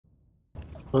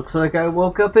Looks like I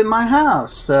woke up in my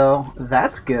house, so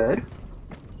that's good.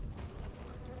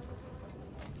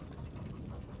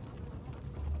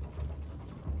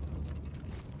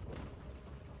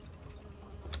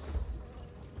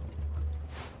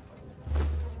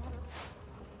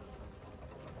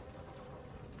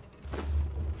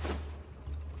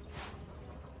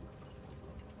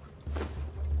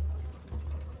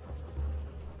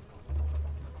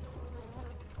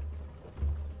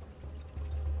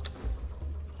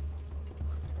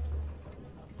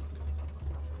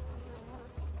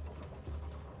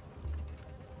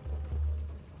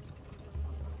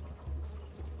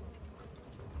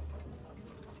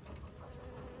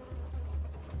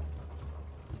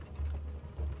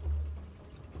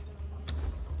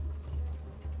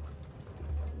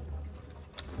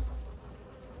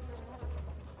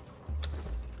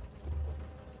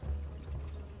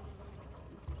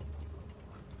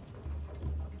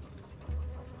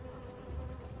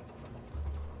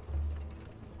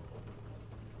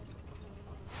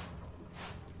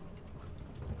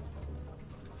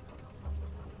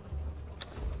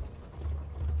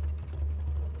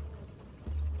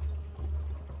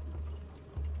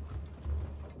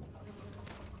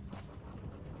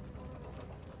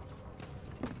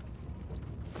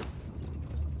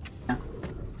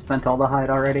 Spent all the hide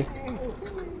already.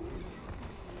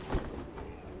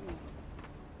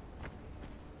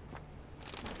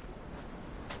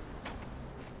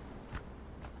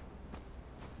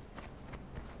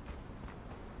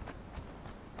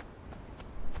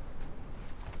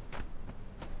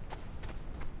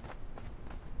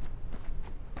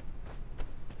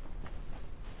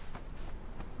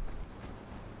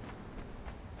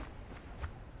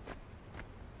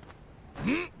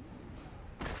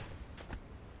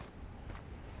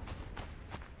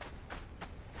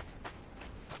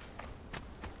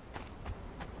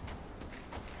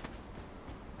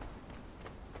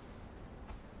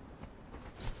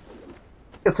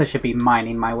 Guess I should be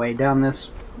mining my way down this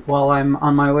while I'm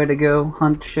on my way to go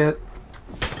hunt shit.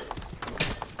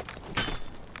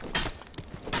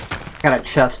 Got a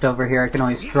chest over here, I can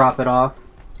always drop it off.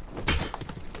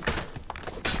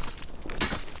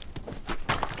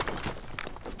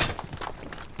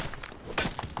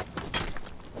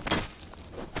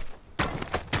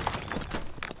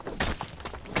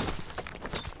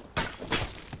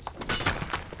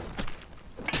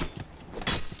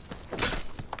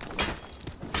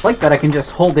 I like that I can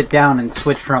just hold it down and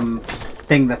switch from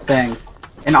thing to thing.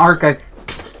 In Ark, I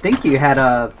think you had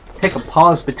to take a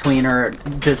pause between, or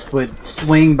just would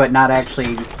swing but not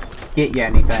actually get you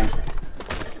anything.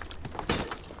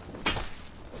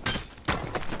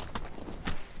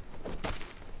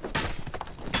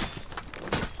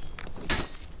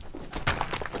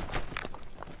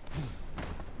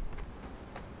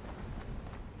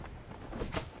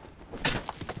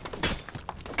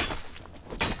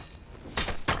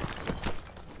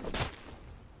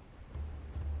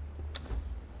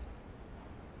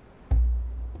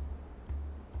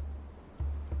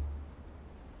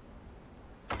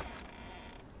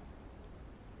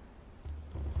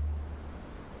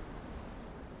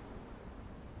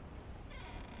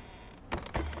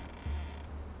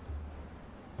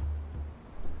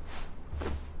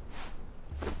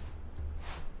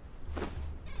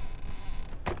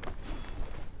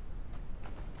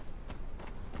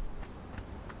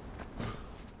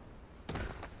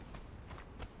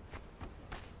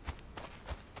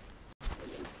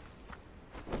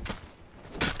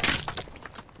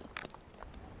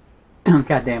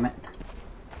 God damn it.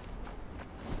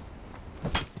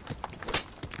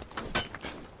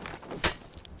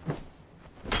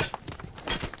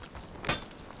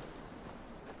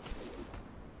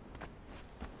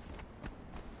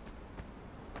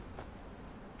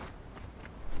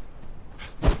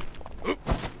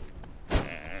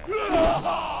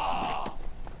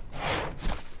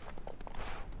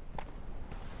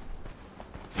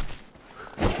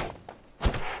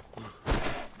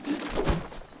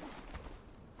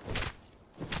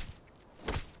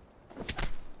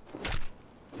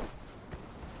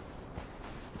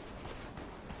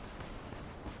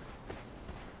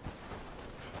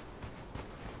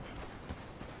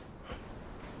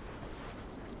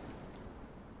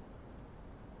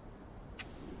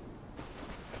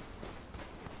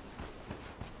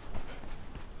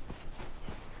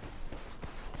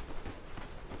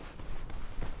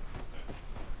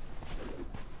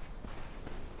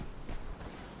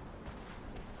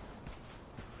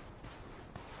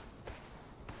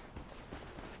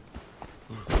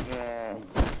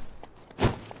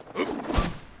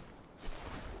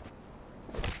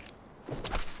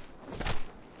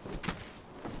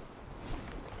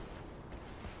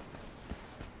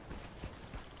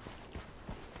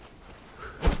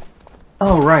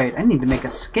 Oh, right. I need to make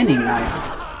a skinning knife.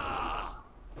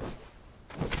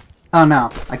 Oh,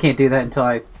 no. I can't do that until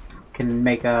I can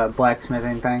make a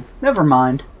blacksmithing thing. Never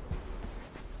mind.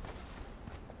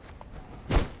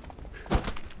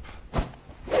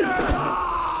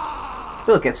 I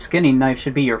feel like a skinning knife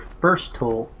should be your first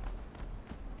tool,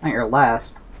 not your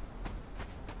last.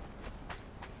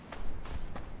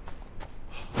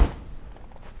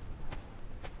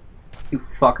 You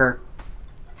fucker.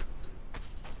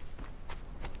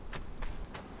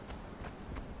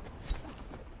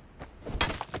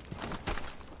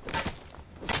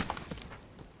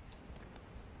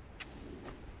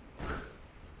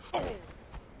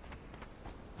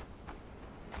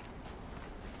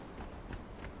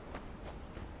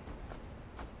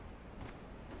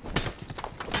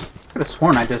 I could have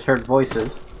sworn I just heard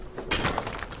voices.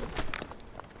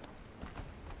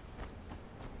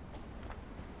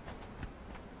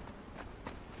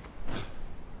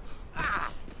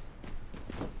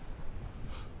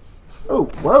 Oh,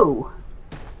 whoa!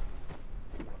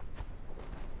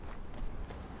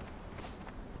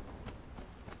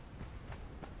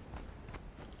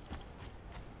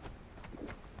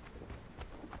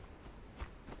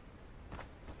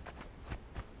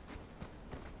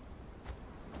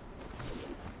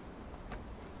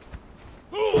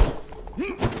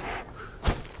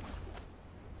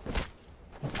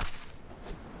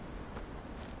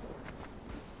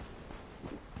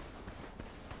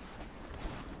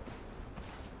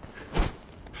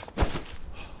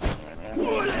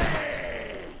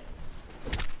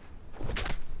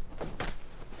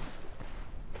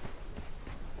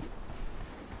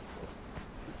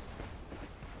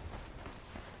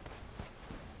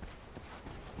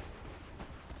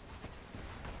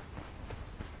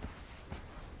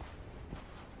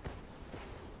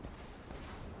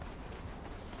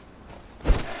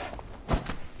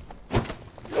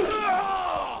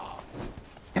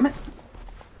 Damn it.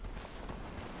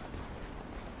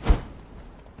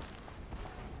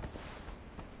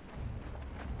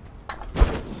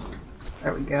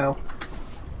 There we go.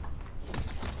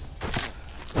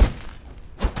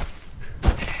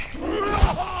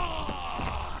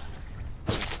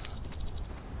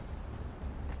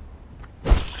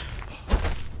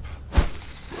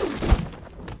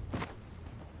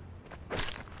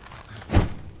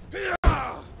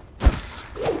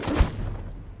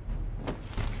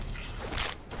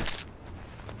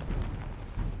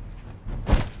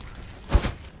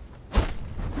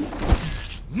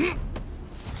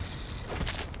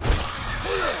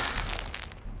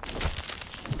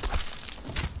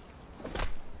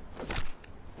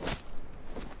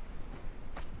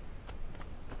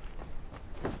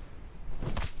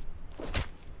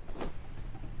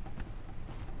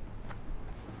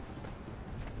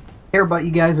 Care about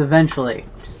you guys eventually,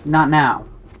 just not now.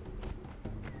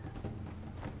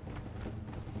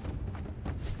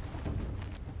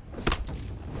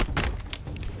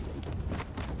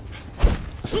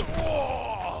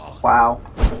 Wow.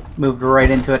 Moved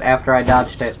right into it after I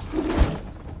dodged it.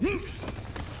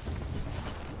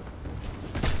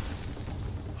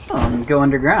 Oh, and go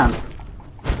underground.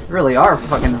 They really are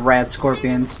fucking rad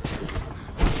scorpions.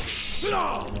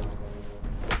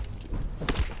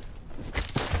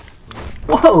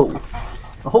 Whoa!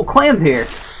 The whole clan's here!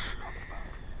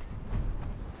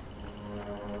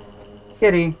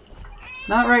 Kitty.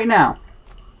 Not right now.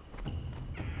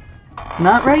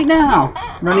 Not right now!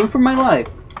 Running for my life.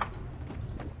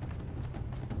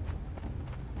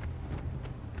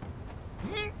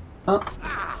 Oh.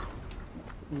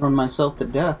 Run myself to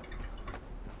death.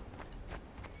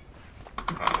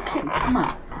 Okay, come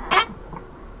on.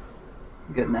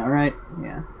 Good now, right?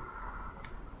 Yeah.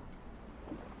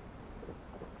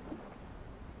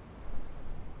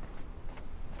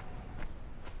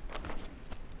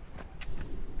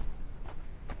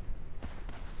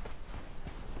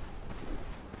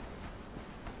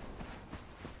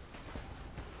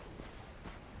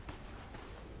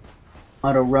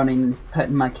 Auto running,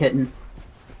 petting my kitten.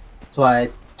 That's why I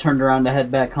turned around to head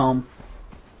back home.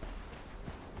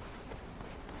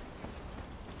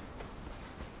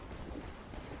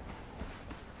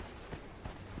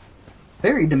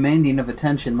 Very demanding of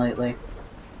attention lately.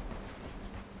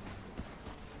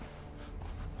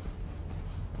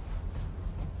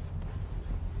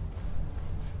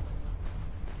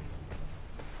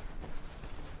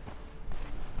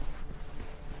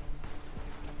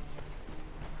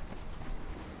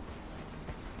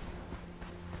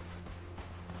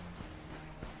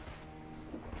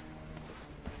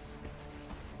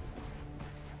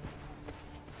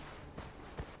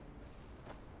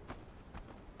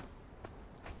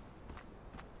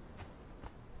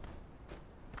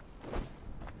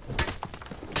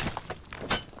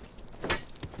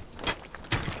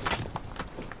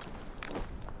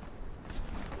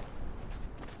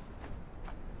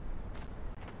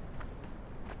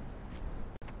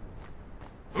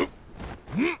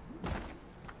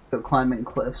 Go climbing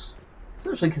cliffs.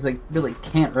 Especially because I really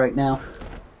can't right now.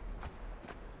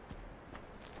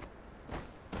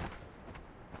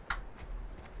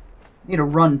 Need to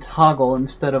run toggle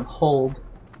instead of hold.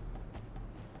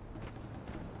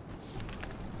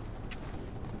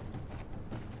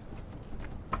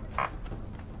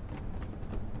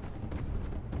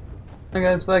 Hi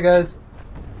guys, bye guys.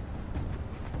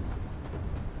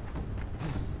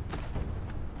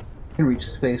 I can reach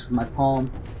space with my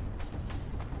palm.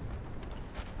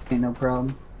 Ain't no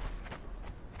problem.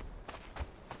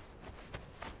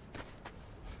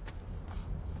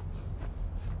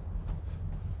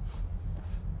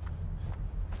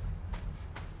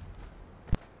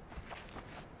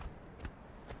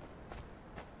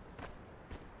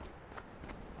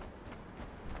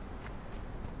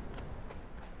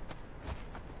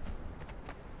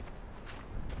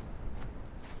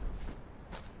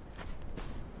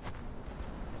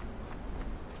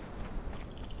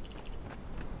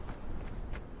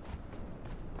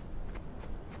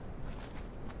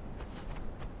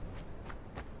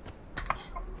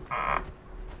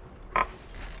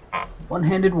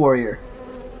 One-handed warrior.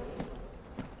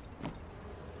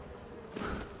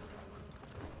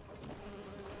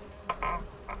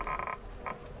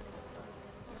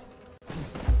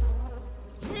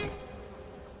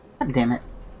 God damn it.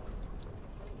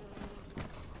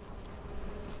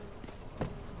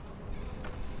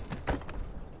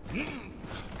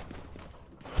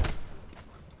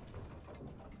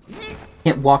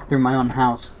 Can't walk through my own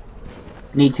house.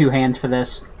 Need two hands for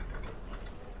this.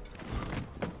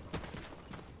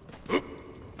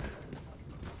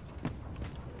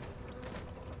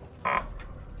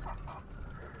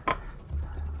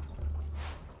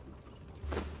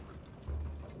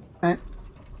 Alright.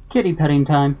 Kitty petting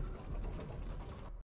time.